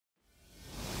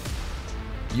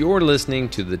You're listening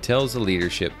to the Tales of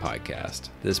Leadership podcast.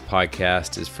 This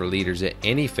podcast is for leaders at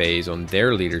any phase on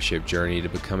their leadership journey to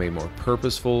become a more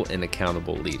purposeful and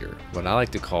accountable leader, what I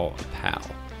like to call a pal.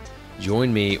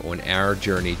 Join me on our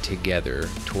journey together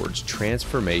towards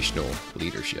transformational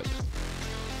leadership.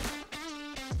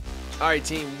 All right,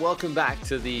 team, welcome back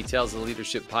to the Tales of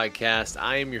Leadership podcast.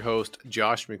 I am your host,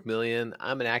 Josh McMillion.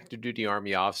 I'm an active duty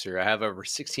Army officer. I have over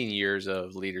 16 years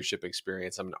of leadership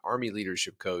experience. I'm an Army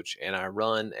leadership coach, and I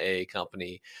run a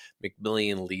company,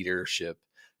 McMillion Leadership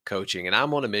Coaching. And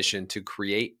I'm on a mission to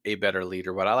create a better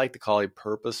leader, what I like to call a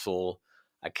purposeful,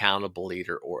 accountable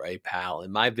leader, or a pal.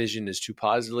 And my vision is to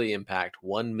positively impact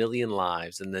 1 million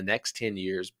lives in the next 10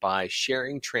 years by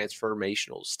sharing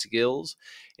transformational skills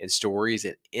and stories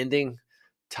and ending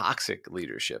toxic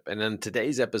leadership. And in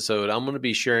today's episode, I'm going to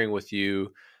be sharing with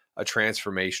you a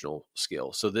transformational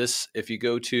skill. So this, if you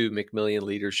go to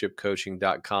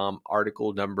McMillionLeadershipCoaching.com,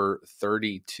 article number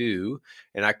 32,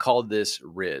 and I called this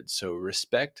RID. So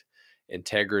respect,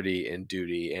 integrity, and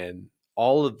duty. And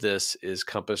all of this is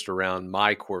compassed around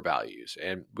my core values.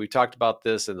 And we talked about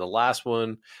this in the last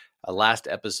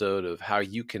episode of how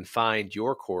you can find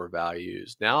your core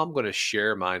values. Now I'm going to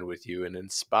share mine with you and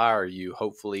inspire you,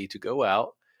 hopefully, to go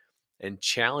out and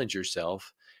challenge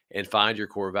yourself and find your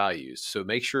core values. So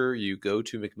make sure you go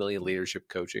to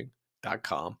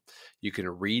McMillionLeadershipCoaching.com. You can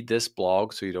read this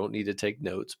blog so you don't need to take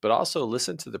notes, but also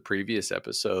listen to the previous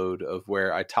episode of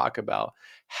where I talk about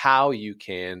how you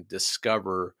can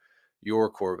discover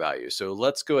your core values. So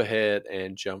let's go ahead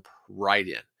and jump right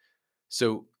in.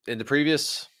 So in the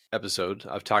previous episode,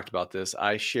 I've talked about this.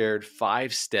 I shared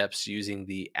 5 steps using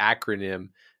the acronym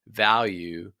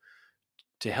VALUE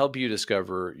to help you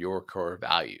discover your core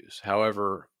values.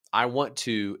 However, I want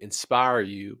to inspire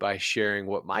you by sharing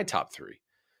what my top 3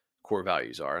 core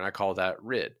values are, and I call that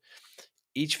RID.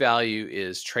 Each value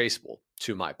is traceable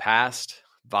to my past,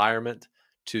 environment,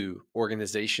 to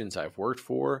organizations I've worked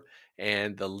for,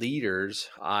 and the leaders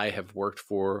I have worked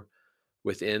for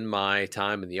within my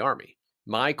time in the Army.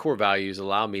 My core values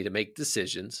allow me to make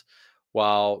decisions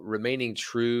while remaining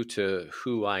true to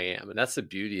who I am. And that's the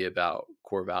beauty about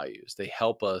core values. They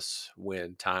help us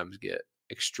when times get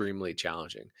extremely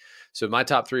challenging. So my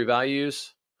top 3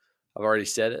 values, I've already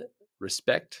said it: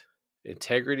 respect,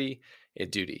 integrity,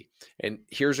 and duty. And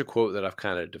here's a quote that I've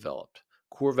kind of developed.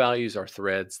 Core values are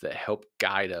threads that help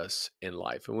guide us in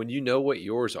life. And when you know what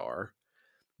yours are,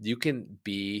 you can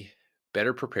be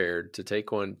better prepared to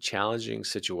take on challenging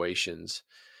situations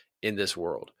in this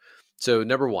world. So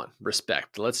number 1,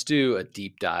 respect. Let's do a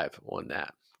deep dive on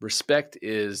that. Respect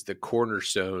is the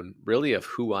cornerstone, really, of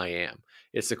who I am.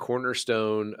 It's the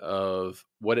cornerstone of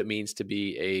what it means to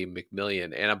be a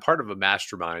McMillion. And I'm part of a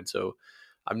mastermind, so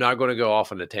I'm not going to go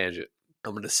off on a tangent.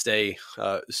 I'm going to stay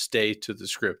to the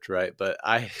script, right? But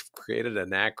I've created an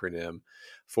acronym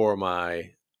for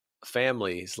my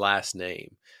family's last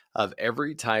name of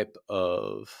every type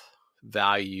of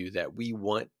value that we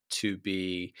want to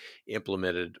be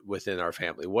implemented within our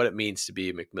family, what it means to be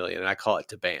a McMillion. And I call it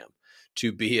TBAM,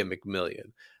 to be a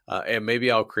McMillion. And maybe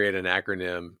I'll create an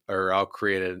acronym, or I'll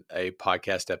create a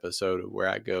podcast episode where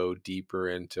I go deeper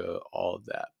into all of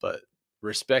that. But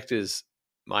respect is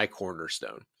my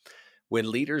cornerstone. When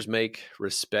leaders make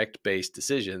respect-based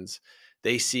decisions,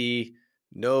 they see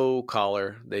no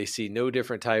color, they see no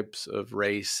different types of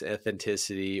race,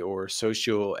 ethnicity, or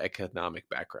socioeconomic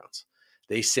backgrounds.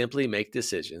 They simply make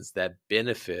decisions that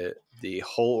benefit the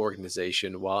whole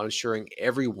organization while ensuring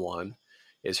everyone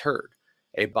is heard.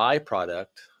 A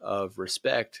byproduct of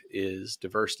respect is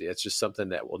diversity. It's just something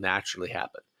that will naturally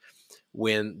happen.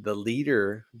 When the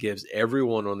leader gives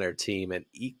everyone on their team an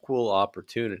equal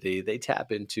opportunity, they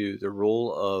tap into the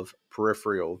role of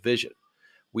peripheral vision.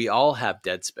 We all have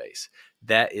dead space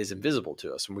that is invisible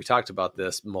to us. And we talked about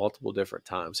this multiple different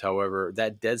times. However,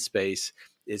 that dead space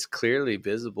is clearly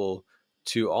visible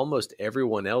to almost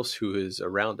everyone else who is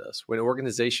around us. When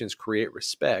organizations create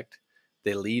respect,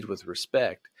 they lead with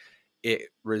respect. It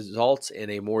results in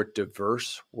a more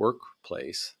diverse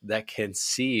workplace that can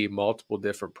see multiple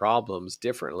different problems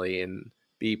differently and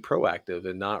be proactive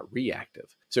and not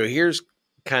reactive. So here's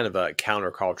kind of a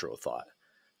countercultural thought.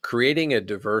 Creating a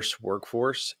diverse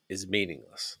workforce is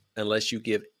meaningless unless you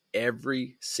give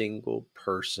every single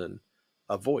person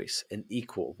a voice, an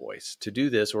equal voice. To do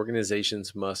this,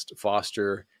 organizations must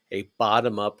foster a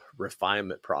bottom-up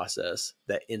refinement process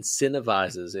that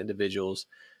incentivizes individuals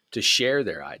to share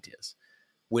their ideas.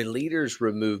 When leaders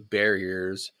remove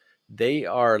barriers, they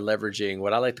are leveraging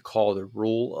what I like to call the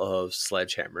rule of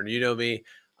sledgehammer. And you know me,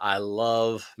 I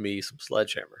love me some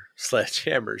sledgehammer.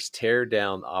 Sledgehammers tear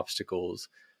down obstacles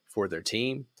for their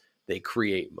team. they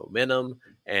create momentum,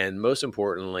 and most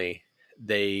importantly,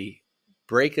 they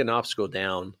break an obstacle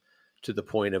down to the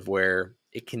point of where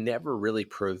it can never really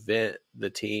prevent the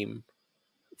team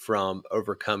from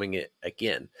overcoming it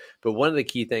again. But one of the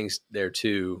key things there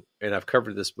too, and I've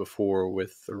covered this before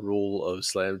with the rule of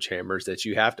sledgehammers, that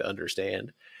you have to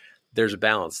understand there's a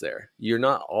balance there. You're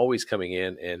not always coming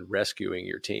in and rescuing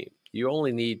your team. You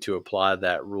only need to apply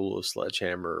that rule of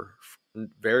sledgehammer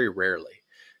very rarely,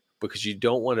 because you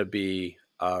don't want to be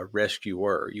a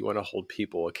rescuer. You want to hold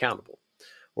people accountable.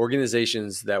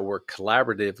 Organizations that work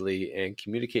collaboratively and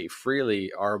communicate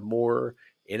freely are more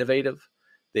innovative.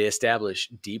 They establish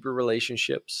deeper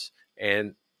relationships,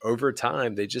 and over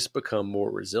time, they just become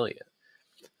more resilient.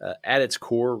 At its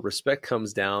core, respect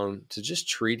comes down to just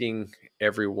treating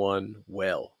everyone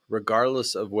well,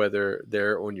 regardless of whether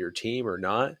they're on your team or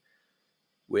not,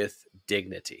 with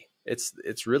dignity.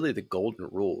 It's really the golden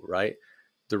rule, right?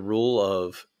 The rule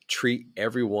of treat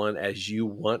everyone as you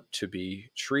want to be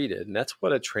treated. And that's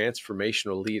what a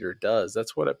transformational leader does.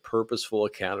 That's what a purposeful,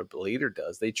 accountable leader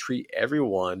does. They treat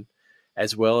everyone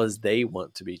as well as they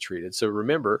want to be treated. So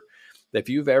remember, if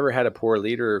you've ever had a poor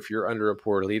leader, or if you're under a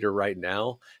poor leader right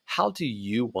now, how do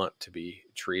you want to be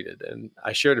treated? And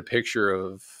I shared a picture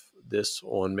of this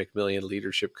on McMillion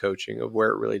Leadership Coaching of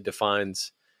where it really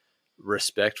defines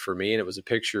respect for me. And it was a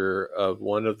picture of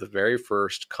one of the very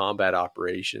first combat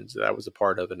operations that I was a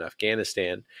part of in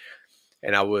Afghanistan.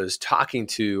 And I was talking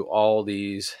to all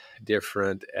these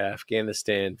different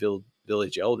Afghanistan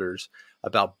village elders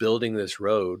about building this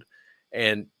road.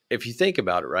 And if you think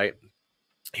about it, right,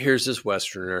 here's this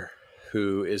Westerner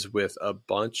who is with a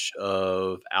bunch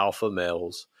of alpha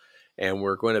males, and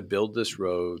we're going to build this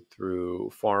road through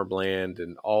farmland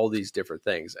and all these different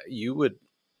things. You would,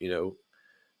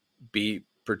 be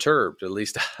perturbed. At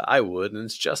least I would, and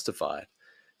it's justified.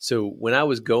 So when I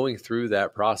was going through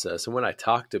that process, and when I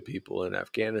talked to people in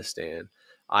Afghanistan,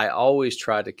 I always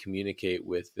tried to communicate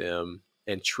with them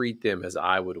and treat them as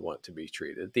I would want to be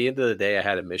treated. At the end of the day, I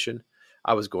had a mission.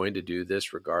 I was going to do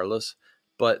this regardless,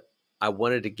 but I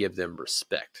wanted to give them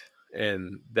respect.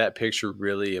 And that picture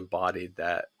really embodied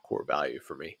that core value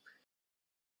for me.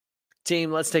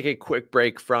 Team, let's take a quick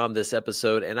break from this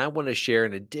episode, and I want to share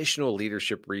an additional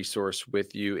leadership resource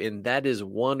with you, and that is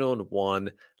one-on-one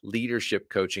leadership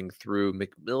coaching through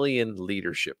McMillion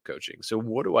Leadership Coaching. So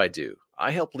what do?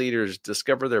 I help leaders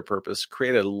discover their purpose,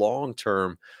 create a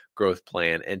long-term growth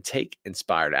plan, and take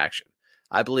inspired action.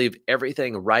 I believe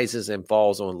everything rises and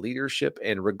falls on leadership,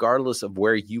 and regardless of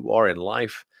where you are in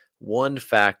life, one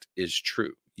fact is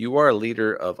true. You are a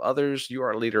leader of others, you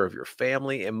are a leader of your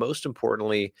family, and most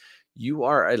importantly, you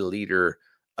are a leader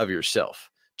of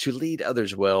yourself. To lead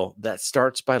others well, that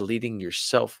starts by leading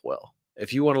yourself well.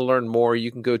 If you want to learn more, you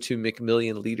can go to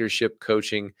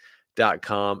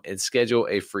McMillionLeadershipCoaching.com and schedule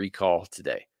a free call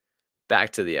today.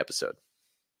 Back to the episode.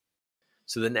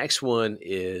 So the next one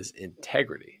is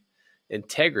integrity.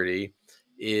 Integrity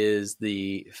is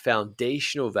the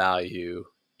foundational value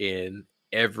in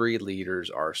every leader's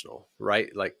arsenal,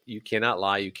 right? Like, you cannot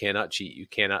lie, you cannot cheat, you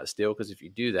cannot steal, because if you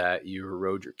do that, you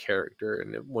erode your character.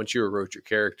 And once you erode your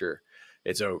character,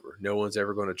 it's over. No one's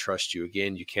ever going to trust you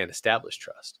again. You can't establish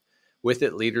trust. With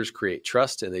it, leaders create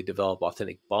trust and they develop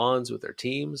authentic bonds with their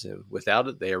teams. And without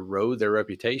it, they erode their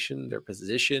reputation, their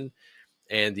position,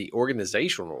 and the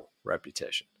organizational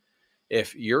reputation.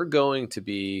 If you're going to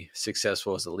be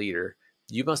successful as a leader,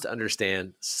 you must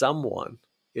understand someone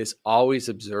is always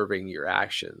observing your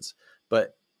actions,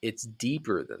 but it's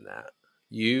deeper than that.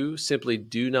 You simply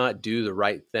do not do the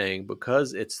right thing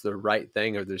because it's the right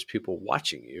thing or there's people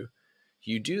watching you.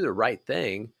 You do the right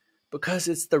thing because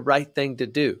it's the right thing to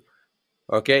do.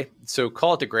 Okay, so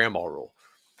call it the grandma rule.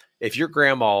 If your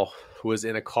grandma was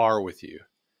in a car with you,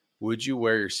 would you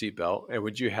wear your seatbelt and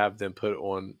would you have them put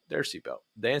on their seatbelt?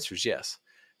 The answer is yes.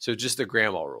 So just the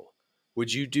grandma rule.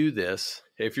 Would you do this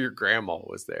if your grandma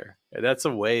was there? And that's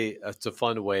a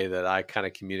fun way that I kind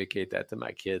of communicate that to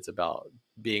my kids about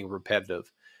being repetitive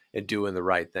and doing the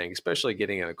right thing, especially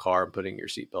getting in a car and putting your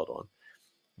seatbelt on.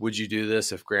 Would you do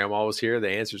this if grandma was here?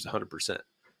 The answer is 100%.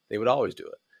 They would always do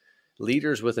it.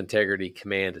 Leaders with integrity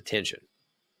command attention,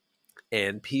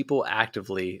 and people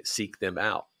actively seek them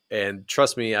out. And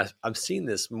trust me, I'm seeing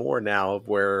this more now of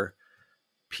where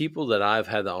people that I've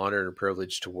had the honor and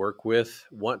privilege to work with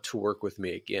want to work with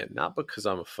me again, not because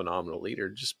I'm a phenomenal leader,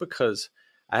 just because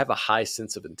I have a high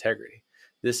sense of integrity.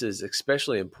 This is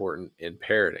especially important in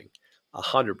parenting,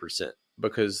 100%,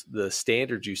 because the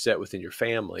standards you set within your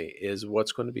family is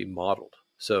what's going to be modeled.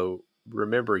 So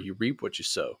remember, you reap what you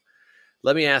sow.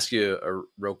 Let me ask you a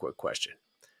real quick question.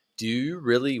 Do you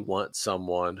really want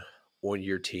someone on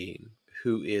your team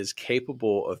who is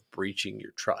capable of breaching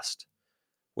your trust.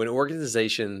 When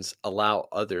organizations allow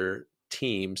other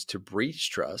teams to breach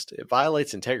trust, it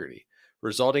violates integrity,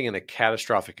 resulting in a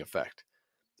catastrophic effect.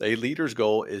 A leader's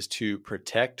goal is to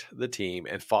protect the team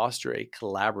and foster a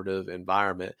collaborative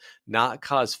environment, not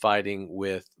cause fighting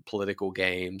with political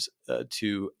games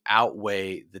to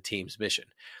outweigh the team's mission.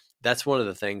 That's one of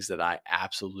the things that I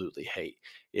absolutely hate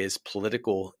is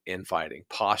political infighting,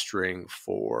 posturing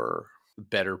for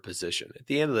better position. At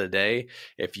the end of the day,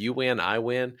 if you win, I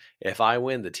win. If I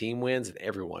win, the team wins and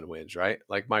everyone wins, right?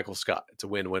 Like Michael Scott, it's a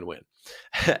win-win-win.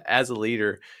 As a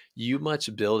leader, you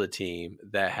must build a team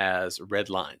that has red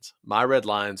lines. My red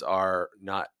lines are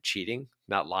not cheating,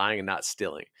 not lying, and not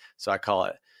stealing. So I call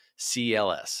it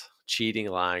CLS, cheating,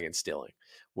 lying, and stealing.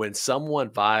 When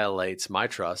someone violates my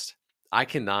trust, I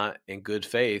cannot, in good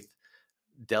faith,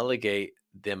 delegate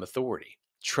them authority.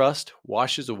 Trust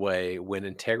washes away when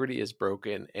integrity is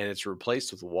broken and it's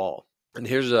replaced with a wall. And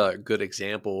here's a good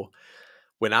example.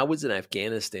 When I was in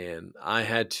Afghanistan, I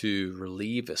had to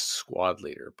relieve a squad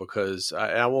leader because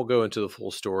I won't go into the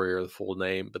full story or the full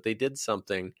name, but they did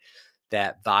something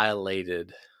that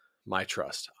violated my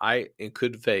trust. I, in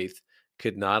good faith,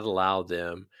 could not allow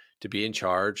them to be in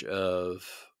charge of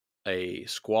a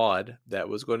squad that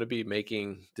was going to be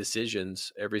making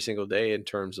decisions every single day in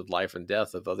terms of life and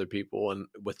death of other people and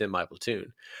within my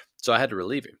platoon. So I had to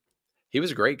relieve him. He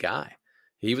was a great guy.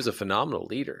 He was a phenomenal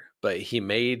leader, but he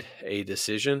made a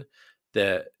decision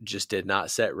that just did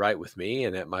not set right with me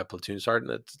and at my platoon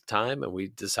sergeant at the time, and we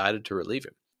decided to relieve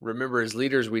him. Remember, as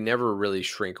leaders, we never really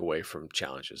shrink away from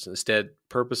challenges. Instead,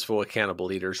 purposeful, accountable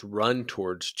leaders run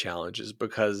towards challenges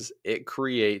because it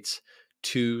creates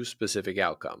two specific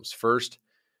outcomes. First,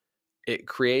 it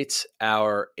creates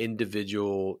our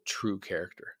individual true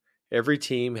character. Every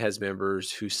team has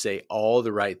members who say all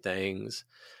the right things,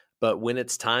 but when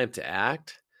it's time to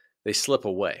act, they slip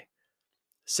away.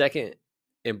 Second,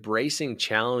 embracing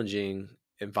challenging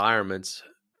environments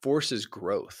forces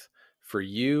growth for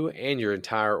you and your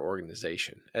entire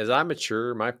organization. As I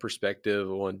mature, my perspective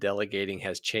on delegating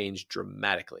has changed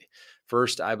dramatically.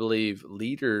 First, I believe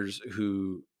leaders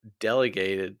who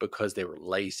delegated because they were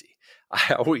lazy.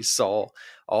 I always saw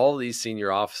all these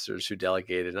senior officers who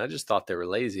delegated, and I just thought they were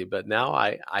lazy. But now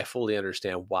I fully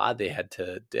understand why they had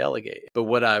to delegate. But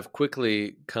what I've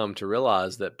quickly come to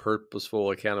realize that purposeful,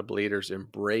 accountable leaders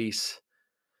embrace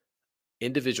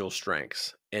individual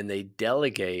strengths and they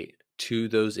delegate to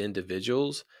those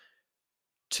individuals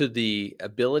to the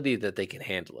ability that they can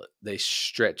handle it. They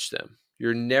stretch them.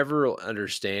 You'll never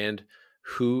understand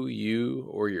who you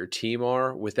or your team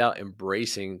are without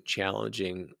embracing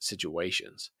challenging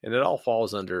situations. And it all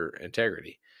falls under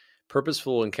integrity.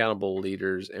 Purposeful and accountable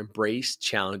leaders embrace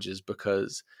challenges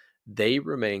because they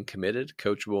remain committed,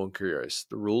 coachable, and curious.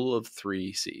 The rule of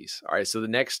 3 C's. All right, so the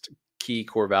next key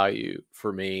core value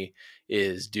for me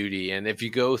is duty. And if you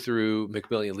go through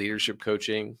McMillion leadership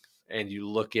coaching and you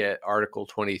look at Article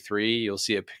 23, you'll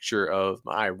see a picture of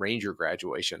my Ranger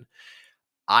graduation.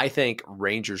 I think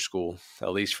Ranger School,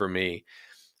 at least for me,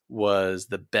 was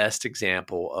the best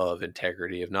example of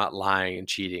integrity, of not lying and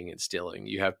cheating and stealing.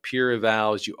 You have peer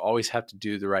evals. You always have to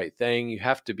do the right thing. You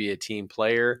have to be a team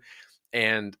player.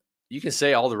 And you can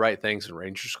say all the right things in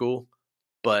Ranger School,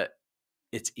 but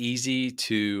it's easy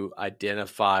to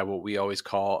identify what we always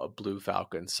call a blue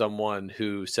falcon, someone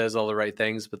who says all the right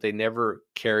things, but they never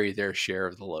carry their share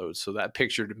of the load. So that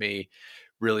picture to me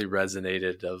really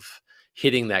resonated of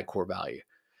hitting that core value.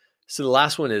 So the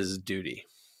last one is duty.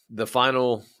 The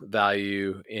final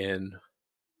value in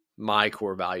my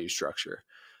core value structure.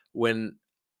 When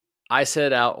I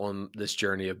set out on this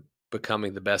journey of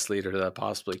becoming the best leader that I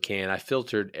possibly can, I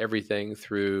filtered everything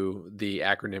through the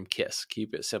acronym KISS,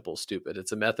 keep it simple, stupid.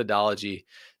 It's a methodology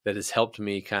that has helped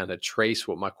me kind of trace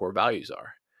what my core values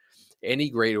are. Any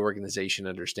great organization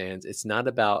understands it's not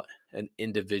about an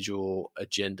individual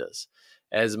agendas.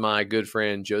 As my good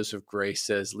friend Joseph Grace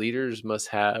says, leaders must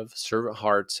have servant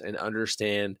hearts and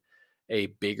understand a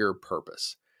bigger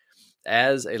purpose.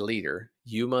 As a leader,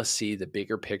 you must see the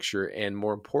bigger picture and,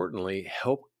 more importantly,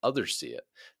 help others see it.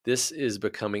 This is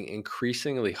becoming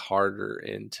increasingly harder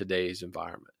in today's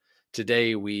environment.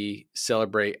 Today, we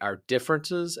celebrate our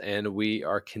differences and we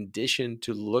are conditioned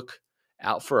to look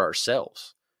out for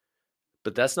ourselves.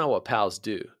 But that's not what pals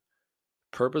do.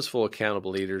 Purposeful,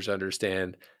 accountable leaders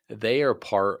understand they are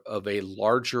part of a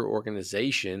larger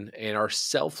organization and are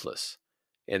selfless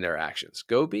in their actions.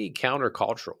 Go be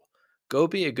countercultural. Go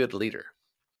be a good leader.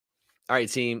 All right,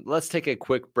 team, let's take a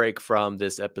quick break from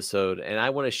this episode. And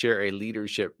I want to share a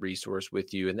leadership resource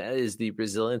with you, and that is the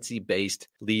resiliency-based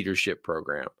leadership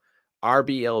program.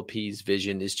 RBLP's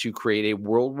vision is to create a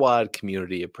worldwide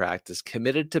community of practice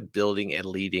committed to building and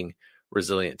leading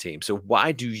resilient teams. So,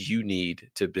 why do you need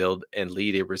to build and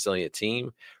lead a resilient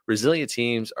team? Resilient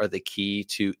teams are the key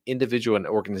to individual and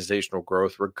organizational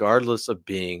growth, regardless of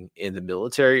being in the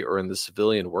military or in the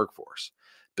civilian workforce.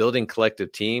 Building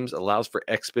collective teams allows for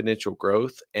exponential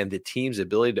growth and the team's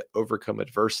ability to overcome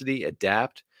adversity,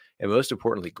 adapt, and most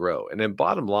importantly, grow. And then,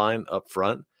 bottom line up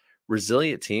front,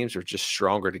 resilient teams are just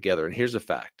stronger together. And here's a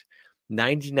fact: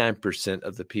 99%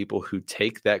 of the people who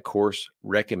take that course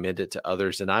recommend it to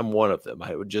others. And I'm one of them.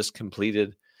 I just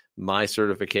completed my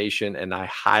certification and I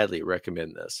highly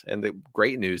recommend this. And the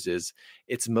great news is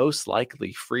it's most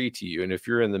likely free to you. And if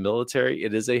you're in the military,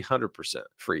 it is 100%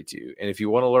 free to you. And if you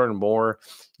want to learn more,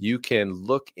 you can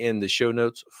look in the show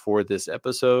notes for this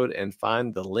episode and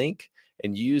find the link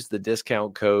and use the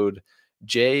discount code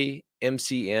JMCMILLION,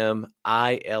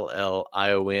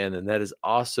 and that is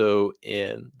also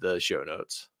in the show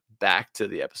notes. Back to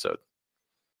the episode.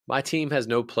 My team has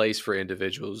no place for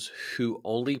individuals who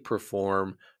only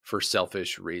perform for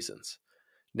selfish reasons.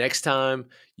 Next time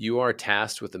you are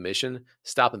tasked with a mission,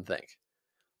 stop and think.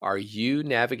 Are you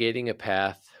navigating a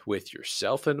path with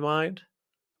yourself in mind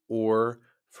or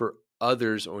for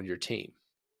others on your team?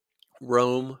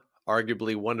 Rome,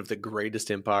 arguably one of the greatest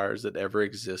empires that ever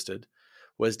existed,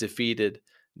 was defeated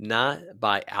not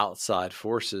by outside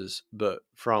forces, but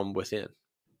from within.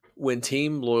 When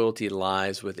team loyalty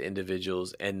lies with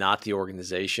individuals and not the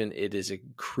organization, it is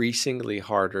increasingly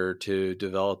harder to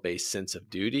develop a sense of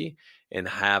duty and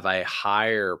have a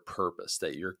higher purpose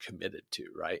that you're committed to,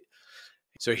 right?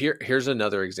 So here's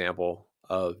another example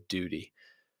of duty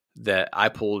that I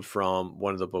pulled from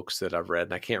one of the books that I've read,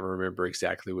 and I can't remember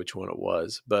exactly which one it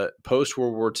was, but post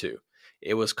World War II,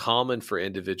 it was common for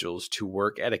individuals to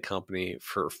work at a company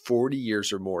for 40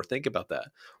 years or more. Think about that.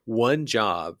 One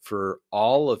job for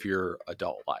all of your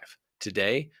adult life.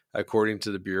 Today, according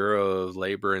to the Bureau of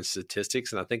Labor and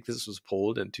Statistics, and I think this was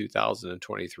pulled in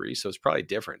 2023, so it's probably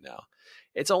different now,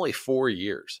 it's only 4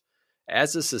 years.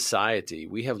 As a society,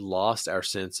 we have lost our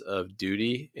sense of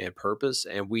duty and purpose,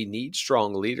 and we need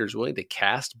strong leaders willing to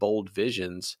cast bold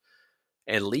visions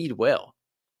and lead well.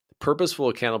 Purposeful,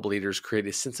 accountable leaders create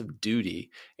a sense of duty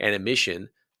and a mission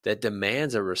that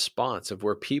demands a response of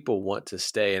where people want to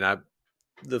stay. And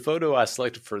the photo I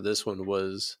selected for this one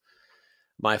was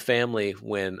my family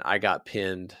when I got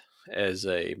pinned as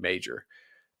a major.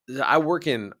 I work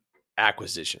in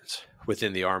acquisitions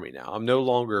within the Army now. I'm no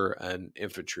longer an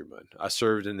infantryman. I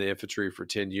served in the infantry for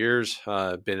 10 years,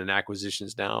 been in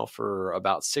acquisitions now for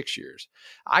about 6 years.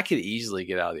 I could easily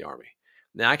get out of the Army.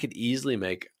 Now, I could easily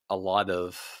make a lot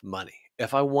of money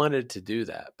if I wanted to do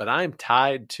that, but I'm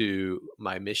tied to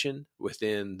my mission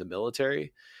within the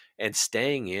military and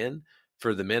staying in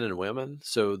for the men and women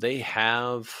so they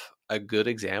have a good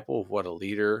example of what a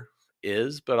leader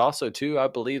is, but also too, I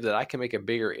believe that I can make a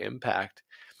bigger impact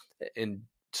in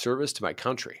service to my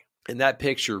country. And that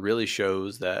picture really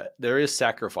shows that there is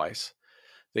sacrifice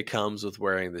that comes with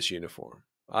wearing this uniform.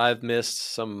 I've missed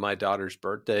some of my daughter's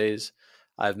birthdays.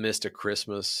 I've missed a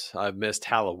Christmas. I've missed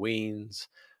Halloweens,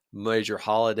 major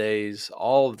holidays,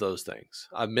 all of those things.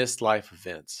 I've missed life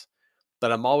events,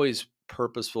 but I'm always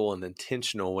purposeful and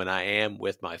intentional when I am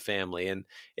with my family. And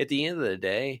at the end of the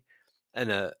day,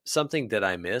 and something that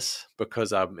I miss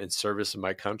because I'm in service of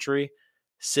my country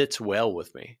sits well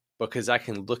with me because I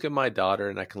can look at my daughter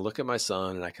and I can look at my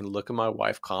son and I can look at my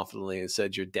wife confidently and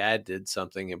said, your dad did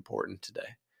something important today.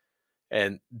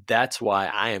 And that's why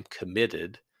I am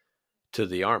committed to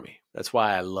the Army. That's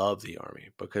why I love the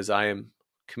Army, because I am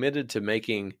committed to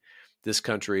making this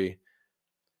country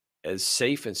as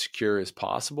safe and secure as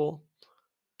possible,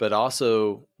 but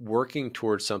also working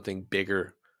towards something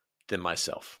bigger than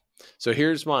myself. So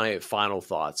here's my final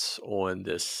thoughts on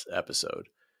this episode.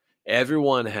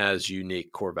 Everyone has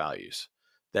unique core values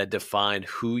that define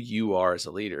who you are as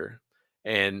a leader.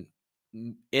 And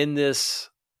in this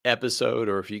episode,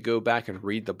 or if you go back and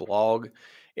read the blog,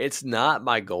 it's not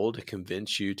my goal to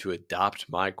convince you to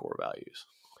adopt my core values.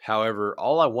 However,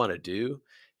 all I want to do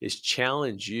is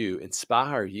challenge you,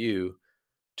 inspire you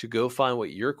to go find what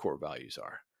your core values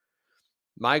are.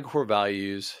 My core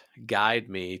values guide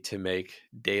me to make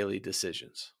daily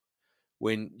decisions.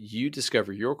 When you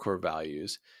discover your core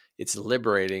values, it's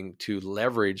liberating to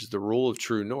leverage the rule of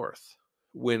true north.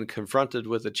 When confronted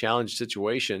with a challenge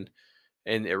situation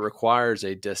and it requires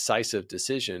a decisive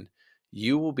decision,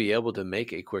 you will be able to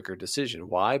make a quicker decision.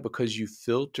 Why? Because you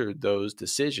filtered those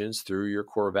decisions through your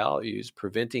core values,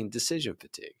 preventing decision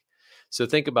fatigue. So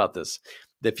think about this.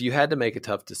 If you had to make a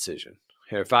tough decision,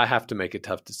 if I have to make a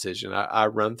tough decision, I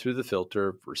run through the filter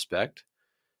of respect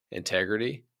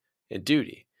integrity, and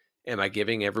duty? Am I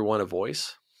giving everyone a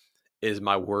voice? Is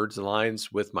my words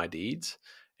aligns with my deeds?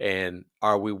 And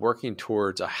are we working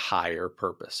towards a higher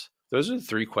purpose? Those are the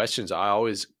three questions I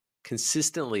always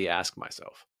consistently ask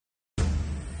myself.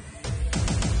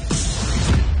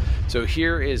 So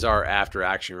here is our after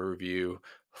action review.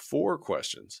 4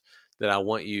 questions that I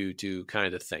want you to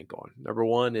kind of think on. Number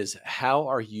 1 is, how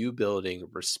are you building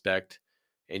respect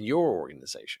in your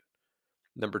organization?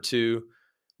 Number 2,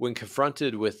 when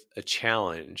confronted with a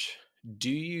challenge, do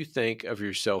you think of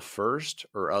yourself first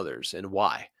or others, and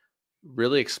why?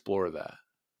 Really explore that.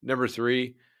 Number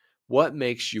 3, what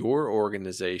makes your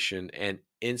organization an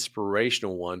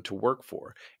inspirational one to work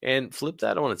for? And flip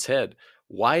that on its head.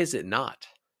 Why is it not?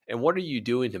 And what are you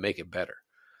doing to make it better?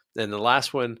 And the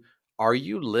last one, are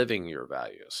you living your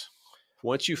values?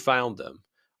 Once you found them,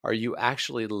 are you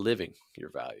actually living your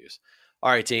values?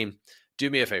 All right, team, do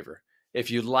me a favor.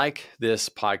 If you like this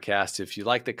podcast, if you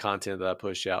like the content that I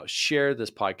push out, share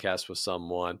this podcast with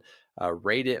someone,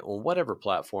 rate it on whatever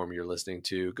platform you're listening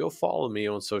to. Go follow me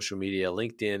on social media,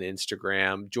 LinkedIn,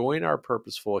 Instagram. Join our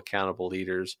Purposeful Accountable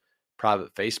Leaders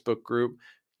private Facebook group.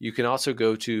 You can also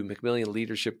go to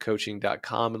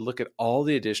McMillionLeadershipCoaching.com and look at all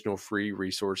the additional free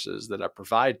resources that I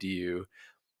provide to you,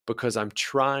 because I'm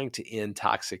trying to end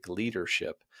toxic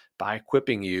leadership by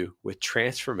equipping you with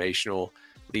transformational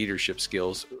leadership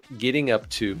skills, getting up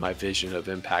to my vision of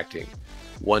impacting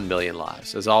 1 million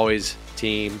lives. As always,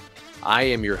 team, I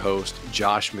am your host,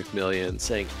 Josh McMillion,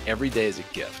 saying every day is a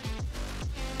gift.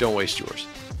 Don't waste yours.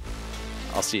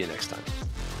 I'll see you next time.